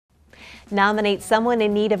Nominate someone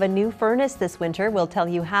in need of a new furnace this winter. We'll tell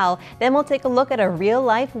you how. Then we'll take a look at a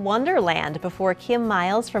real-life wonderland before Kim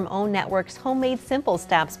Miles from OWN Network's Homemade Simple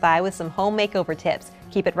stops by with some home makeover tips.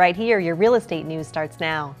 Keep it right here. Your real estate news starts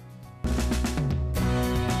now.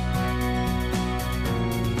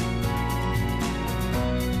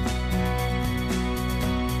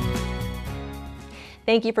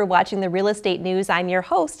 Thank you for watching the Real Estate News. I'm your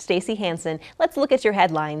host, Stacy Hansen. Let's look at your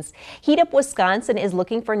headlines. Heat Up Wisconsin is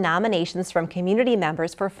looking for nominations from community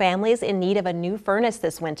members for families in need of a new furnace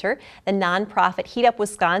this winter. The nonprofit Heat Up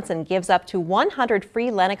Wisconsin gives up to 100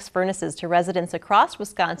 free Lennox furnaces to residents across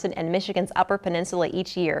Wisconsin and Michigan's Upper Peninsula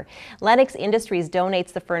each year. Lennox Industries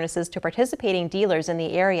donates the furnaces to participating dealers in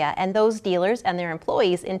the area, and those dealers and their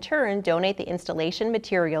employees in turn donate the installation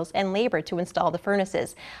materials and labor to install the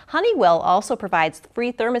furnaces. Honeywell also provides free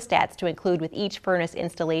thermostats to include with each furnace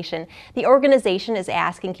installation. The organization is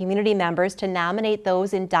asking community members to nominate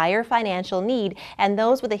those in dire financial need and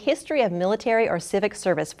those with a history of military or civic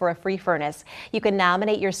service for a free furnace. You can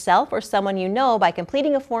nominate yourself or someone you know by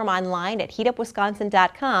completing a form online at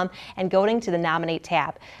heatupwisconsin.com and going to the Nominate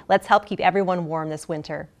tab. Let's help keep everyone warm this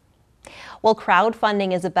winter. Well,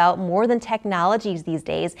 crowdfunding is about more than technologies these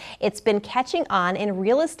days. It's been catching on in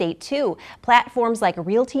real estate too. Platforms like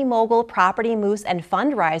Realty Mogul, Property Moose, and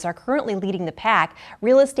Fundrise are currently leading the pack.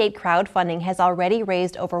 Real estate crowdfunding has already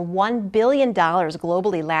raised over $1 billion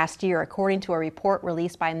globally last year, according to a report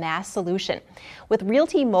released by Mass Solution. With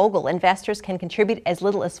Realty Mogul, investors can contribute as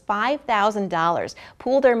little as $5,000,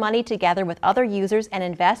 pool their money together with other users, and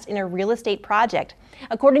invest in a real estate project.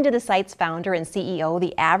 According to the site's founder and CEO,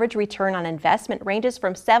 the average return on investment ranges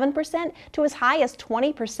from 7% to as high as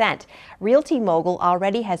 20%. Realty Mogul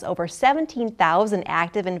already has over 17,000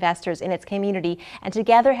 active investors in its community and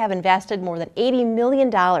together have invested more than $80 million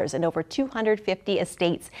in over 250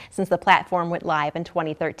 estates since the platform went live in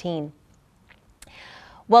 2013.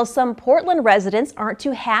 Well, some Portland residents aren't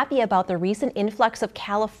too happy about the recent influx of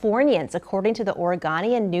Californians. According to the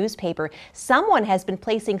Oregonian newspaper, someone has been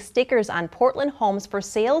placing stickers on Portland homes for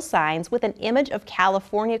sale signs with an image of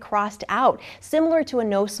California crossed out, similar to a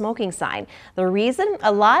no smoking sign. The reason?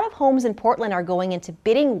 A lot of homes in Portland are going into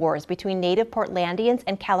bidding wars between native Portlandians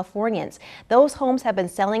and Californians. Those homes have been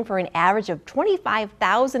selling for an average of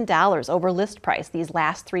 $25,000 over list price these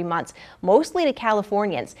last 3 months, mostly to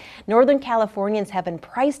Californians. Northern Californians have been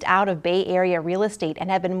priced out of Bay Area real estate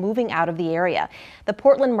and have been moving out of the area. The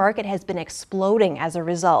Portland market has been exploding as a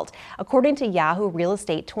result. According to Yahoo Real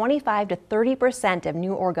Estate, 25 to 30% of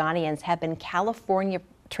new Oregonians have been California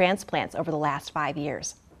transplants over the last 5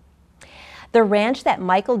 years. The ranch that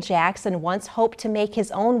Michael Jackson once hoped to make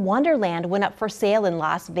his own wonderland went up for sale in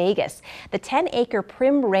Las Vegas. The 10-acre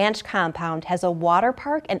Prim Ranch compound has a water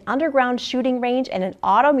park, an underground shooting range, and an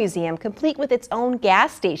auto museum complete with its own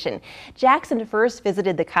gas station. Jackson first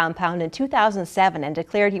visited the compound in 2007 and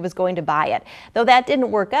declared he was going to buy it. Though that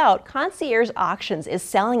didn't work out, Concierge Auctions is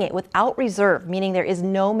selling it without reserve, meaning there is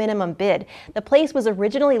no minimum bid. The place was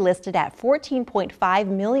originally listed at $14.5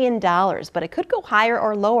 million, but it could go higher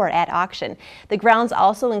or lower at auction. The grounds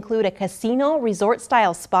also include a casino,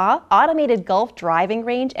 resort-style spa, automated golf driving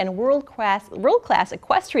range, and world-class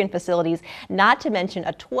equestrian facilities, not to mention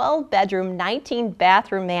a 12-bedroom,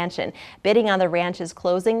 19-bathroom mansion. Bidding on the ranch is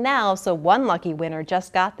closing now, so one lucky winner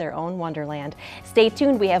just got their own wonderland. Stay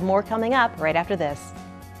tuned, we have more coming up right after this.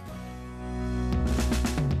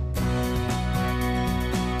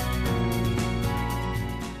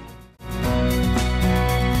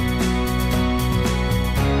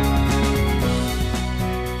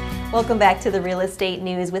 Welcome back to the Real Estate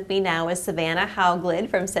News. With me now is Savannah Hauglid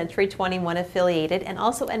from Century 21 Affiliated, and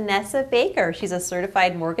also Anessa Baker. She's a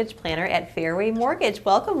certified mortgage planner at Fairway Mortgage.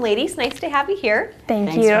 Welcome, ladies. Nice to have you here.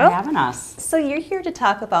 Thanks for having us. So you're here to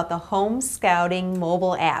talk about the Home Scouting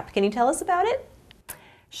mobile app. Can you tell us about it?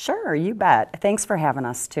 Sure, you bet. Thanks for having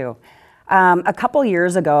us too. A couple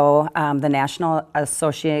years ago, the National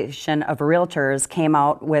Association of Realtors came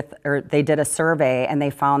out with, or they did a survey, and they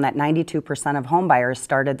found that 92% of home buyers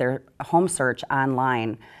started their home search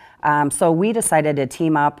online. So we decided to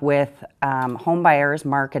team up with Home Buyers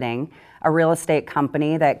Marketing, a real estate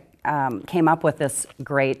company that came up with this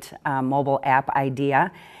great mobile app idea,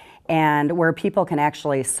 and where people can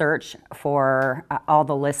actually search for all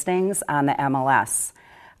the listings on the MLS.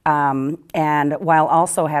 And while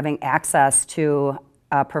also having access to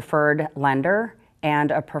a preferred lender and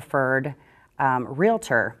a preferred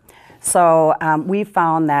realtor. So we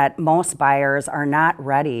found that most buyers are not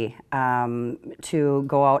ready to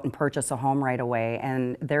go out and purchase a home right away,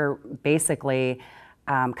 and they're basically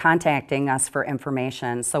contacting us for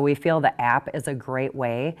information. So we feel the app is a great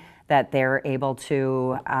way that they're able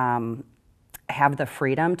to have the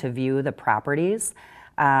freedom to view the properties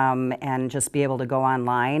and just be able to go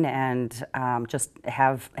online and just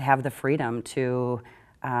have the freedom to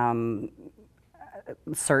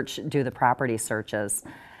do the property searches,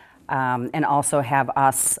 and also have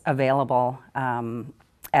us available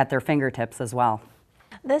at their fingertips as well.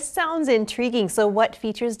 This sounds intriguing. So what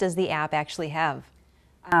features does the app actually have?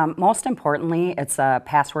 Most importantly, it's a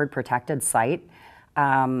password protected site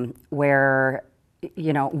where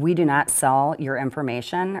we do not sell your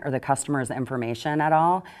information or the customer's information at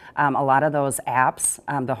all. A lot of those apps,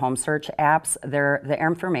 the home search apps, the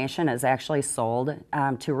information is actually sold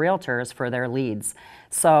to realtors for their leads.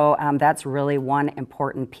 So that's really one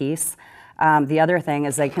important piece. The other thing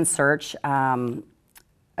is they can search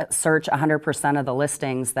 100% of the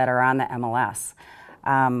listings that are on the MLS.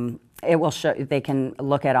 It will show, they can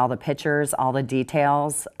look at all the pictures, all the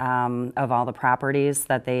details of all the properties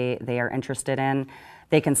that they are interested in.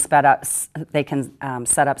 They can set up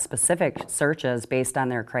specific searches based on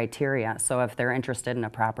their criteria. So if they're interested in a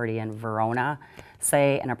property in Verona,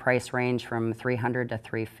 say, in a price range from $300 to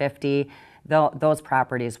 $350, those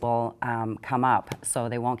properties will come up, so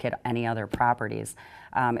they won't get any other properties.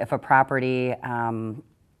 If a property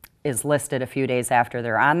is listed a few days after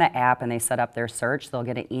they're on the app and they set up their search, they'll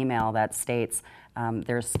get an email that states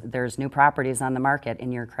there's new properties on the market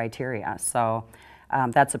in your criteria. So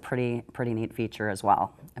that's a pretty neat feature as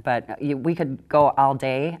well. But we could go all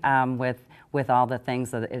day with all the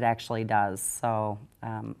things that it actually does. So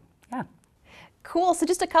yeah. Cool. So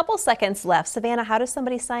just a couple seconds left. Savannah, how does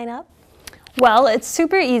somebody sign up? Well, it's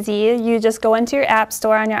super easy. You just go into your app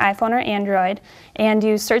store on your iPhone or Android and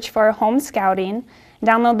you search for Home Scouting.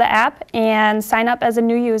 Download the app and sign up as a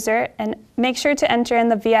new user, and make sure to enter in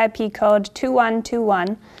the VIP code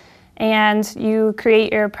 2121, and you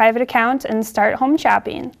create your private account and start home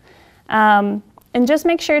shopping. And just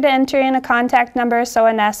make sure to enter in a contact number so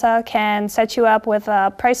Anessa can set you up with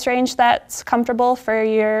a price range that's comfortable for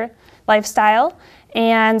your lifestyle.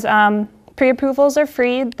 And pre-approvals are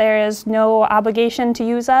free. There is no obligation to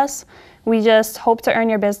use us. We just hope to earn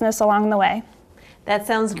your business along the way. That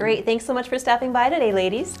sounds great. Thanks so much for stopping by today,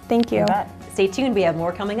 ladies. Thank you. Stay tuned. We have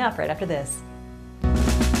more coming up right after this.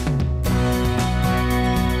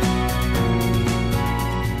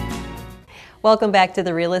 Welcome back to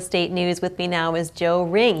the Real Estate News. With me now is Joe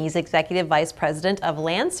Ring. He's Executive Vice President of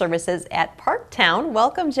Land Services at Parktown.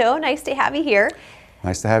 Welcome, Joe. Nice to have you here.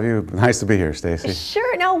 Nice to have you. Nice to be here, Stacy.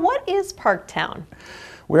 Sure. Now, what is Parktown?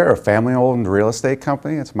 We're a family-owned real estate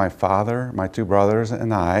company. It's my father, my two brothers,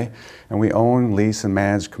 and I, and we own, lease, and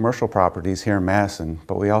manage commercial properties here in Madison,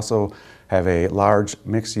 but we also have a large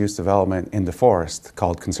mixed-use development in DeForest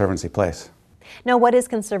called Conservancy Place. Now, what is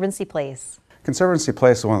Conservancy Place? Conservancy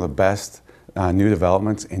Place is one of the best new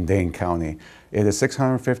developments in Dane County. It is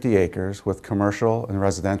 650 acres with commercial and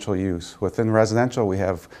residential use. Within residential, we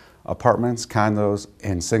have apartments, condos,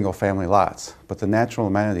 and single-family lots, but the natural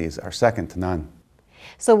amenities are second to none.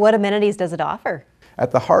 So what amenities does it offer?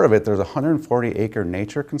 At the heart of it, there's a 140-acre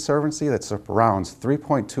nature conservancy that surrounds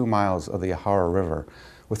 3.2 miles of the Yahara River.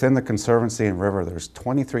 Within the conservancy and river, there's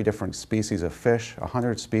 23 different species of fish,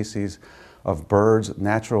 100 species of birds,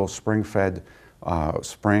 natural spring-fed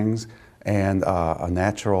springs, and a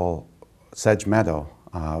natural sedge meadow,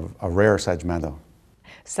 a rare sedge meadow.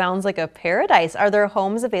 Sounds like a paradise. Are there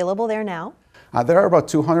homes available there now? There are about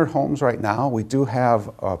 200 homes right now. We do have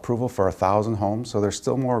approval for 1,000 homes, so there's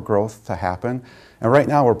still more growth to happen. And right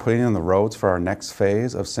now we're putting in the roads for our next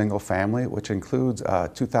phase of single family, which includes a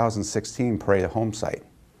 2016 Parade of Homes site.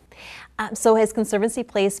 So has Conservancy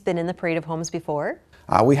Place been in the Parade of Homes before?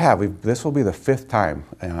 We have. This will be the 5th time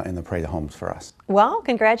in the Parade of Homes for us. Well,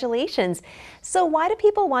 congratulations. So why do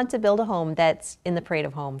people want to build a home that's in the Parade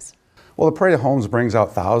of Homes? Well, the Parade of Homes brings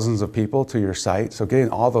out thousands of people to your site, so getting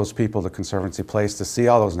all those people to Conservancy Place to see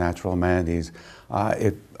all those natural amenities,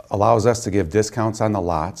 it allows us to give discounts on the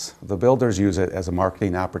lots. The builders use it as a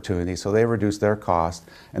marketing opportunity, so they reduce their cost,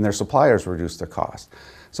 and their suppliers reduce their cost.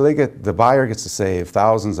 So the buyer gets to save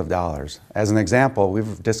thousands of dollars. As an example,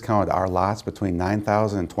 we've discounted our lots between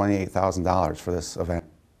 $9,000 and $28,000 for this event.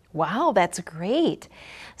 Wow, that's great.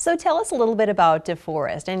 So tell us a little bit about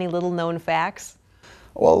DeForest. Any little known facts?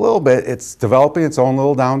 Well, a little bit. It's developing its own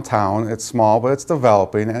little downtown. It's small, but it's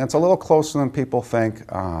developing, and it's a little closer than people think.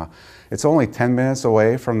 It's only 10 minutes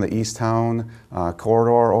away from the Easttown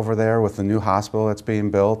corridor over there with the new hospital that's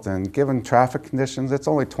being built, and given traffic conditions, it's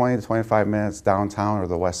only 20 to 25 minutes downtown or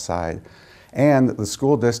the west side. And the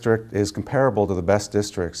school district is comparable to the best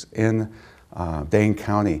districts in Dane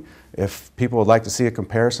County. If people would like to see a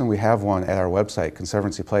comparison, we have one at our website,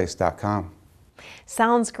 conservancyplace.com.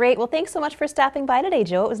 Sounds great. Well, thanks so much for stopping by today,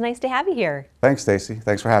 Joe. It was nice to have you here. Thanks, Stacy.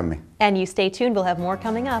 Thanks for having me. And you stay tuned. We'll have more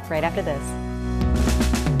coming up right after this.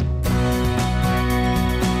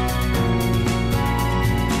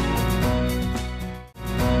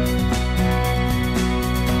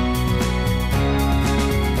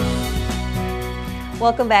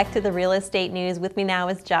 Welcome back to the Real Estate News. With me now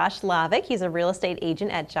is Josh Lavick. He's a real estate agent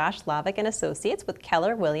at Josh Lavick and Associates with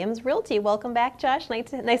Keller Williams Realty. Welcome back, Josh. Nice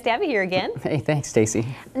to have you here again. Hey, thanks, Stacy.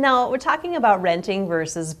 Now, we're talking about renting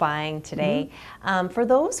versus buying today. For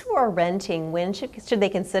those who are renting, when should they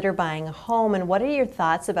consider buying a home, and what are your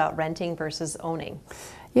thoughts about renting versus owning?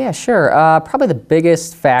 Yeah, sure. Probably the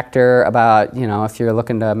biggest factor about, if you're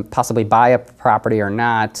looking to possibly buy a property or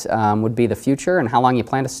not would be the future and how long you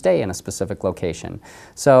plan to stay in a specific location.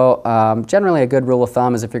 So generally a good rule of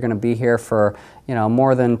thumb is if you're going to be here for,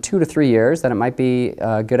 more than 2 to 3 years, then it might be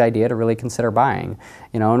a good idea to really consider buying.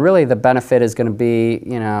 And really the benefit is going to be,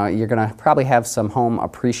 you're going to probably have some home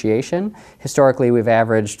appreciation. Historically, we've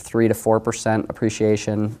averaged 3 to 4%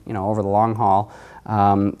 appreciation, over the long haul.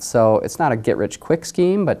 So it's not a get-rich-quick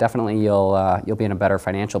scheme, but definitely you'll be in a better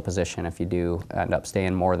financial position if you do end up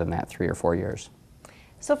staying more than that 3 or 4 years.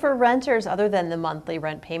 So for renters, other than the monthly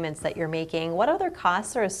rent payments that you're making, what other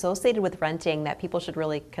costs are associated with renting that people should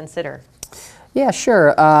really consider? Yeah,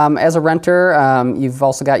 sure. As a renter, you've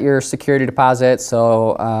also got your security deposit,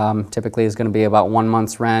 so typically it's going to be about 1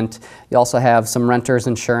 month's rent. You also have some renter's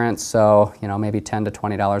insurance, so maybe $10 to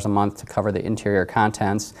 $20 a month to cover the interior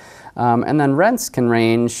contents. And then rents can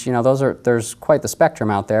range. There's quite the spectrum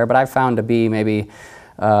out there, but I've found to be maybe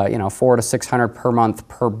 $400 to $600 per month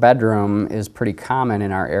per bedroom is pretty common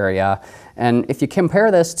in our area. And if you compare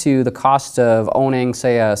this to the cost of owning,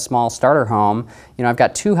 say, a small starter home, I've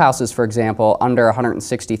got 2 houses, for example, under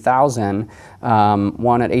 $160,000.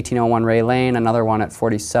 One at 1801 Ray Lane, another one at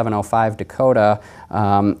 4705 Dakota.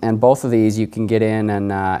 And both of these you can get in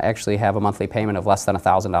and actually have a monthly payment of less than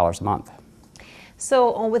 $1,000 a month.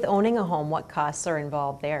 So with owning a home, what costs are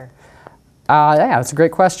involved there? Yeah, that's a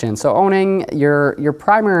great question. So owning, your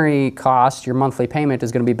primary cost, your monthly payment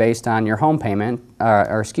is going to be based on your home payment,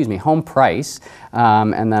 home price,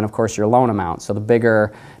 and then of course your loan amount. So the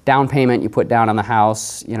bigger down payment you put down on the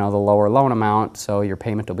house, the lower loan amount, so your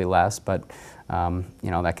payment will be less, but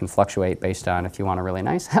that can fluctuate based on if you want a really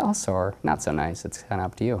nice house or not so nice. It's kind of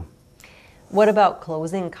up to you. What about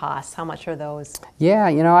closing costs? How much are those? Yeah,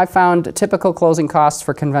 I found typical closing costs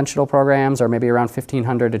for conventional programs are maybe around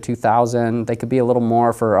 $1,500 to $2,000. They could be a little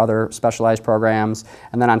more for other specialized programs.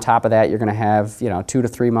 And then on top of that, you're going to have 2 to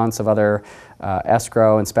 3 months of other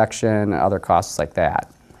escrow, inspection, other costs like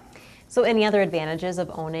that. So any other advantages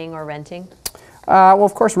of owning or renting? Well,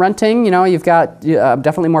 of course, renting, you've got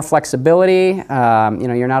definitely more flexibility.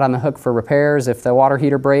 You're not on the hook for repairs if the water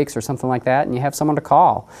heater breaks or something like that, and you have someone to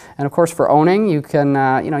call. And of course, for owning, you can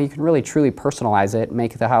really truly personalize it,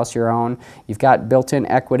 make the house your own. You've got built-in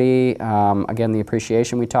equity, again, the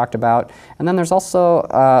appreciation we talked about. And then there's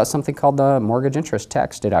also something called the mortgage interest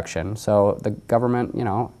tax deduction. So the government,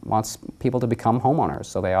 wants people to become homeowners,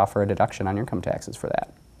 so they offer a deduction on your income taxes for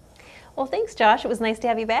that. Well, thanks, Josh. It was nice to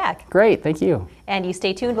have you back. Great, thank you. And you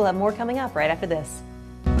stay tuned. We'll have more coming up right after this.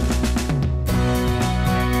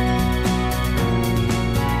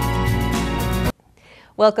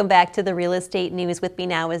 Welcome back to the Real Estate News. With me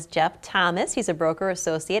now is Jeff Thomas. He's a broker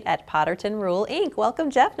associate at Potterton Rule, Inc.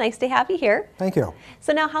 Welcome, Jeff. Nice to have you here. Thank you.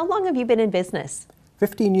 So now, how long have you been in business?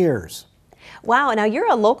 15 years. Wow. Now,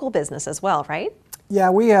 you're a local business as well, right? Yeah,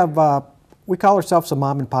 we have. We call ourselves a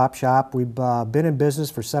mom and pop shop. We've been in business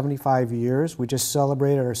for 75 years. We just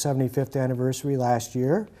celebrated our 75th anniversary last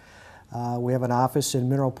year. We have an office in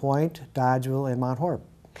Mineral Point, Dodgeville, and Mount Horeb.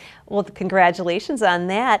 Well, congratulations on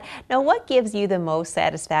that. Now, what gives you the most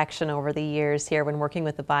satisfaction over the years here when working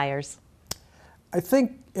with the buyers? I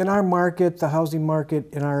think in our market, the housing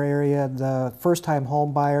market in our area, the first-time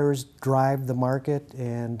home buyers drive the market,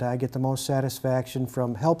 and I get the most satisfaction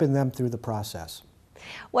from helping them through the process.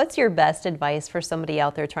 What's your best advice for somebody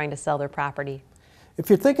out there trying to sell their property? If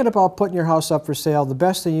you're thinking about putting your house up for sale, the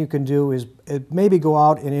best thing you can do is maybe go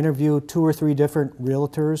out and interview 2 or 3 different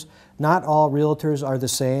realtors. Not all realtors are the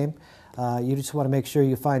same. You just want to make sure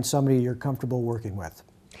you find somebody you're comfortable working with.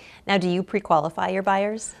 Now, do you pre-qualify your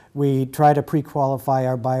buyers? We try to pre-qualify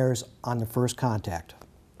our buyers on the first contact.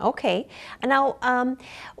 Okay. And now,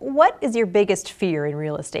 what is your biggest fear in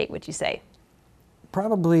real estate, would you say?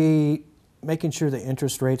 Probably making sure the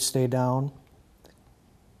interest rates stay down.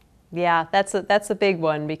 Yeah, that's a big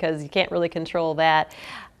one because you can't really control that.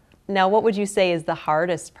 Now, what would you say is the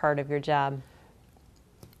hardest part of your job?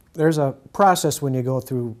 There's a process when you go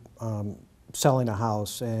through selling a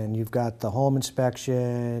house, and you've got the home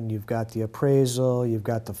inspection, you've got the appraisal, you've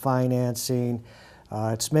got the financing.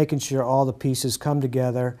 It's making sure all the pieces come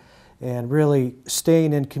together and really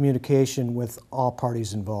staying in communication with all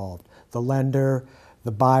parties involved. The lender,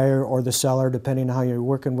 the buyer or the seller, depending on how you're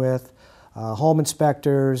working with, home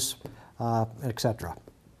inspectors, etc.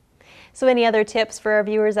 So any other tips for our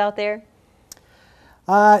viewers out there?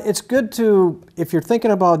 It's good to, if you're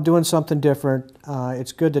thinking about doing something different,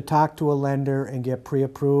 it's good to talk to a lender and get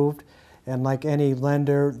pre-approved. And like any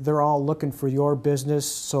lender, they're all looking for your business.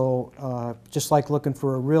 So just like looking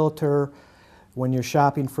for a realtor, when you're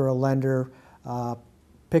shopping for a lender,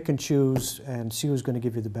 pick and choose and see who's going to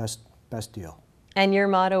give you the best deal. And your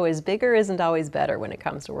motto is bigger isn't always better when it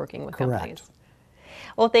comes to working with Correct. companies.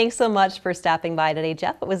 Well, thanks so much for stopping by today,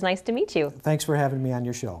 Jeff. It was nice to meet you. Thanks for having me on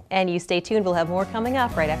your show. And you stay tuned. We'll have more coming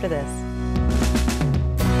up right after this.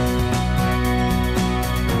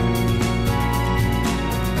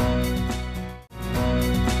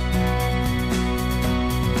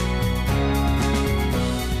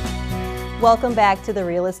 Welcome back to the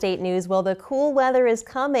Real Estate News. Well, the cool weather is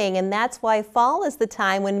coming, and that's why fall is the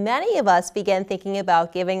time when many of us begin thinking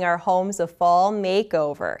about giving our homes a fall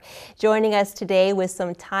makeover. Joining us today with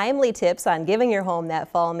some timely tips on giving your home that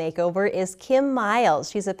fall makeover is Kim Miles.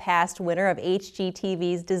 She's a past winner of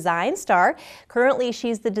HGTV's Design Star. Currently,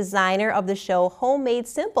 she's the designer of the show Home Made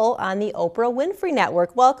Simple on the Oprah Winfrey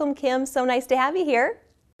Network. Welcome, Kim. So nice to have you here.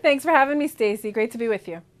 Thanks for having me, Stacy. Great to be with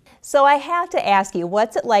you. So I have to ask you,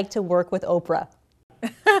 what's it like to work with Oprah?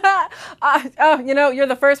 You know, you're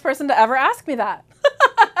the first person to ever ask me that.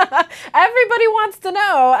 Everybody wants to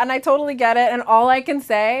know, and I totally get it. And all I can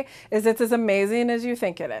say is it's as amazing as you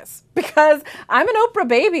think it is. Because I'm an Oprah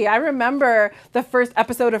baby. I remember the first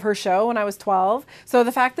episode of her show when I was 12. So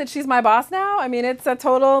the fact that she's my boss now, I mean, it's a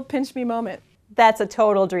total pinch me moment. That's a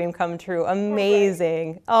total dream come true.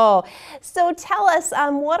 Amazing. Oh, so tell us,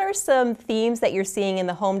 what are some themes that you're seeing in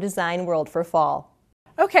the home design world for fall?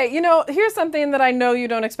 Okay, you know, here's something that I know you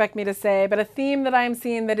don't expect me to say, but a theme that I'm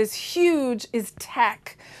seeing that is huge is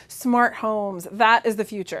tech, smart homes. That is the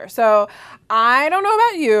future. So I don't know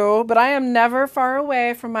about you, but I am never far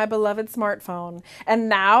away from my beloved smartphone. And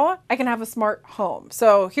now I can have a smart home.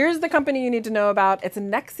 So here's the company you need to know about. It's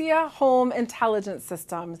Nexia Home Intelligence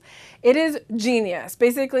Systems. It is genius.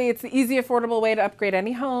 Basically, it's the easy, affordable way to upgrade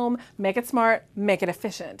any home, make it smart, make it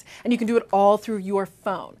efficient. And you can do it all through your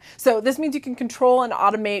phone. So this means you can control and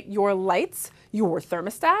automate your lights, your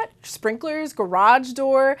thermostat, sprinklers, garage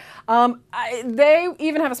door. They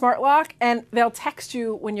even have a smart lock, and they'll text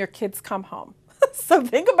you when your kids come home. So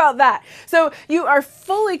think about that. So you are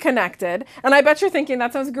fully connected, and I bet you're thinking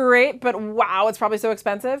that sounds great, but wow, it's probably so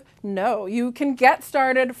expensive. No, you can get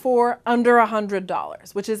started for under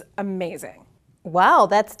 $100, which is amazing. Wow,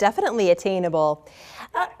 that's definitely attainable.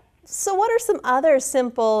 So what are some other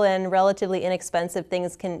simple and relatively inexpensive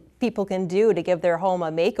things people can do to give their home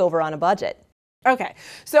a makeover on a budget? Okay,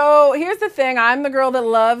 so here's the thing. I'm the girl that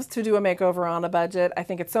loves to do a makeover on a budget. I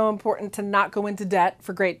think it's so important to not go into debt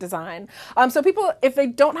for great design. So people, if they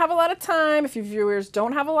don't have a lot of time, if your viewers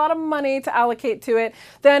don't have a lot of money to allocate to it,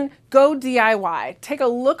 then go DIY. Take a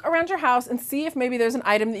look around your house and see if maybe there's an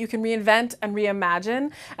item that you can reinvent and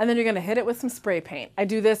reimagine, and then you're gonna hit it with some spray paint. I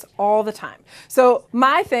do this all the time. So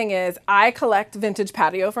my thing is I collect vintage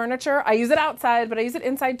patio furniture. I use it outside, but I use it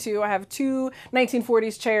inside too. I have two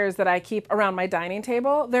 1940s chairs that I keep around my dining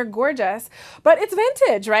table. They're gorgeous, but it's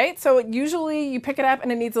vintage, right? So usually you pick it up and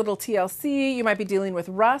it needs a little TLC. You might be dealing with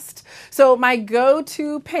rust. So my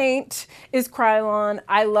go-to paint is Krylon.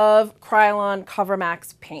 I love Krylon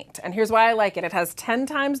CoverMax paint. And here's why I like it. It has 10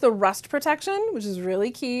 times the rust protection, which is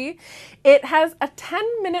really key. It has a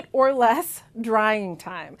 10-minute or less drying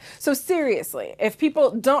time. So seriously, if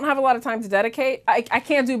people don't have a lot of time to dedicate, I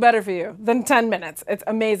can't do better for you than 10 minutes. It's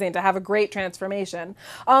amazing to have a great transformation.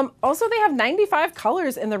 Also, they have 95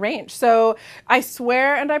 colors in the range. So I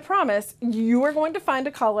swear and I promise you are going to find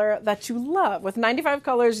a color that you love. With 95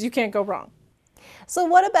 colors, you can't go wrong. So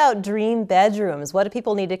what about dream bedrooms? What do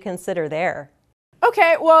people need to consider there?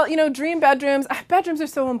 Okay, well, you know, dream bedrooms. Bedrooms are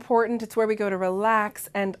so important. It's where we go to relax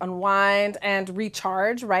and unwind and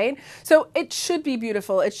recharge, right? So it should be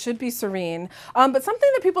beautiful. It should be serene. But something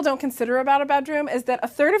that people don't consider about a bedroom is that a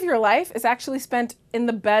third of your life is actually spent in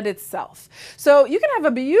the bed itself. So you can have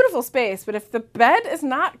a beautiful space, but if the bed is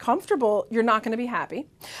not comfortable, you're not going to be happy.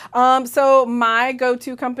 So my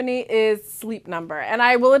go-to company is Sleep Number. And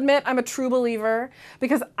I will admit I'm a true believer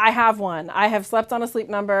because I have one. I have slept on a Sleep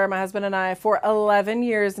Number, my husband and I, for 11 11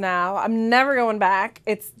 years now. I'm never going back.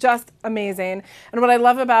 It's just amazing. And what I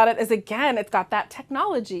love about it is, again, it's got that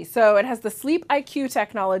technology. So it has the Sleep IQ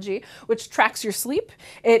technology, which tracks your sleep.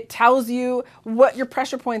 It tells you what your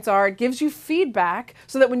pressure points are. It gives you feedback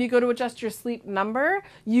so that when you go to adjust your sleep number,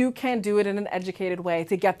 you can do it in an educated way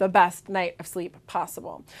to get the best night of sleep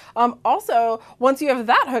possible. Also, once you have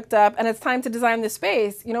that hooked up and it's time to design the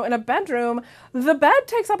space, you know, in a bedroom, the bed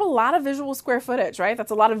takes up a lot of visual square footage, right?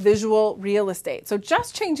 That's a lot of visual real estate. So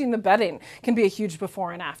just changing the bedding can be a huge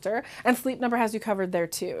before and after. And Sleep Number has you covered there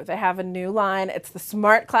too. They have a new line. It's the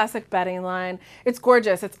Smart Classic bedding line. It's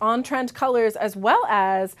gorgeous. It's on-trend colors as well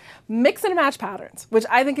as mix and match patterns, which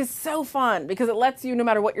I think is so fun because it lets you, no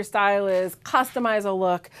matter what your style is, customize a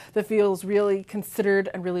look that feels really considered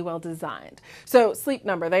and really well designed. So Sleep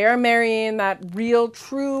Number, they are marrying that real,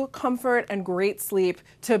 true comfort and great sleep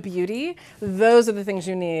to beauty. Those are the things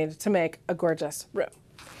you need to make a gorgeous room.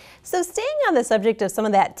 So staying on the subject of some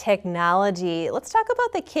of that technology, let's talk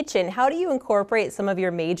about the kitchen. How do you incorporate some of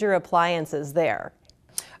your major appliances there?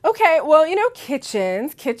 Okay, well, you know,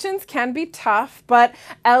 kitchens can be tough, but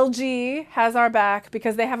LG has our back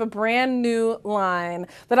because they have a brand new line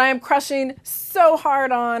that I am crushing so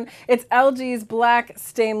hard on. It's LG's black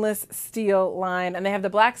stainless steel line, and they have the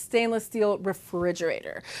black stainless steel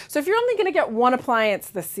refrigerator. So if you're only gonna get one appliance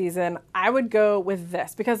this season, I would go with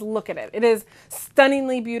this because look at it. It is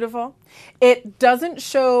stunningly beautiful. It doesn't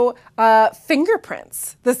show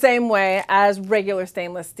fingerprints the same way as regular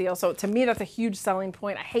stainless steel. So to me, that's a huge selling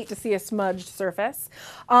point. I hate to see a smudged surface.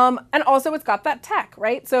 And also it's got that tech,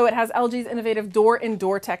 right? So it has LG's innovative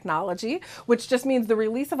door-in-door technology, which just means the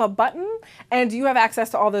release of a button and you have access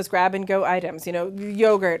to all those grab-and-go items, you know,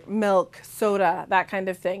 yogurt, milk, soda, that kind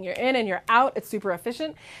of thing. You're in and you're out. It's super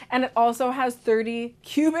efficient. And it also has 30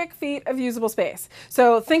 cubic feet of usable space.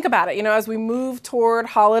 So think about it, you know, as we move toward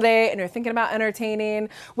holiday and you're thinking about entertaining,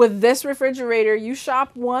 with this refrigerator, you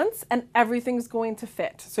shop once and everything's going to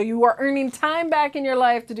fit. So you are earning time back in your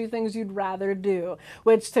life to do things you'd rather do,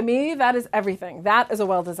 which to me, that is everything. That is a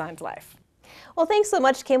well-designed life. Well, thanks so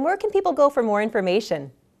much, Kim. Where can people go for more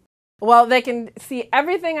information? Well, they can see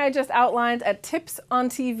everything I just outlined at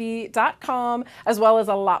tipsontv.com, as well as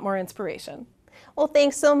a lot more inspiration. Well,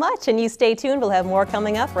 thanks so much, and you stay tuned. We'll have more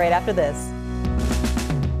coming up right after this.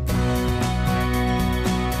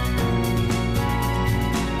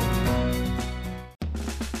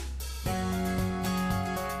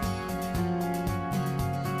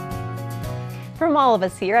 From all of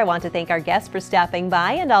us here, I want to thank our guests for stopping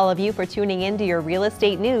by and all of you for tuning in to your real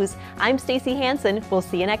estate news. I'm Stacy Hansen. We'll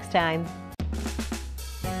see you next time.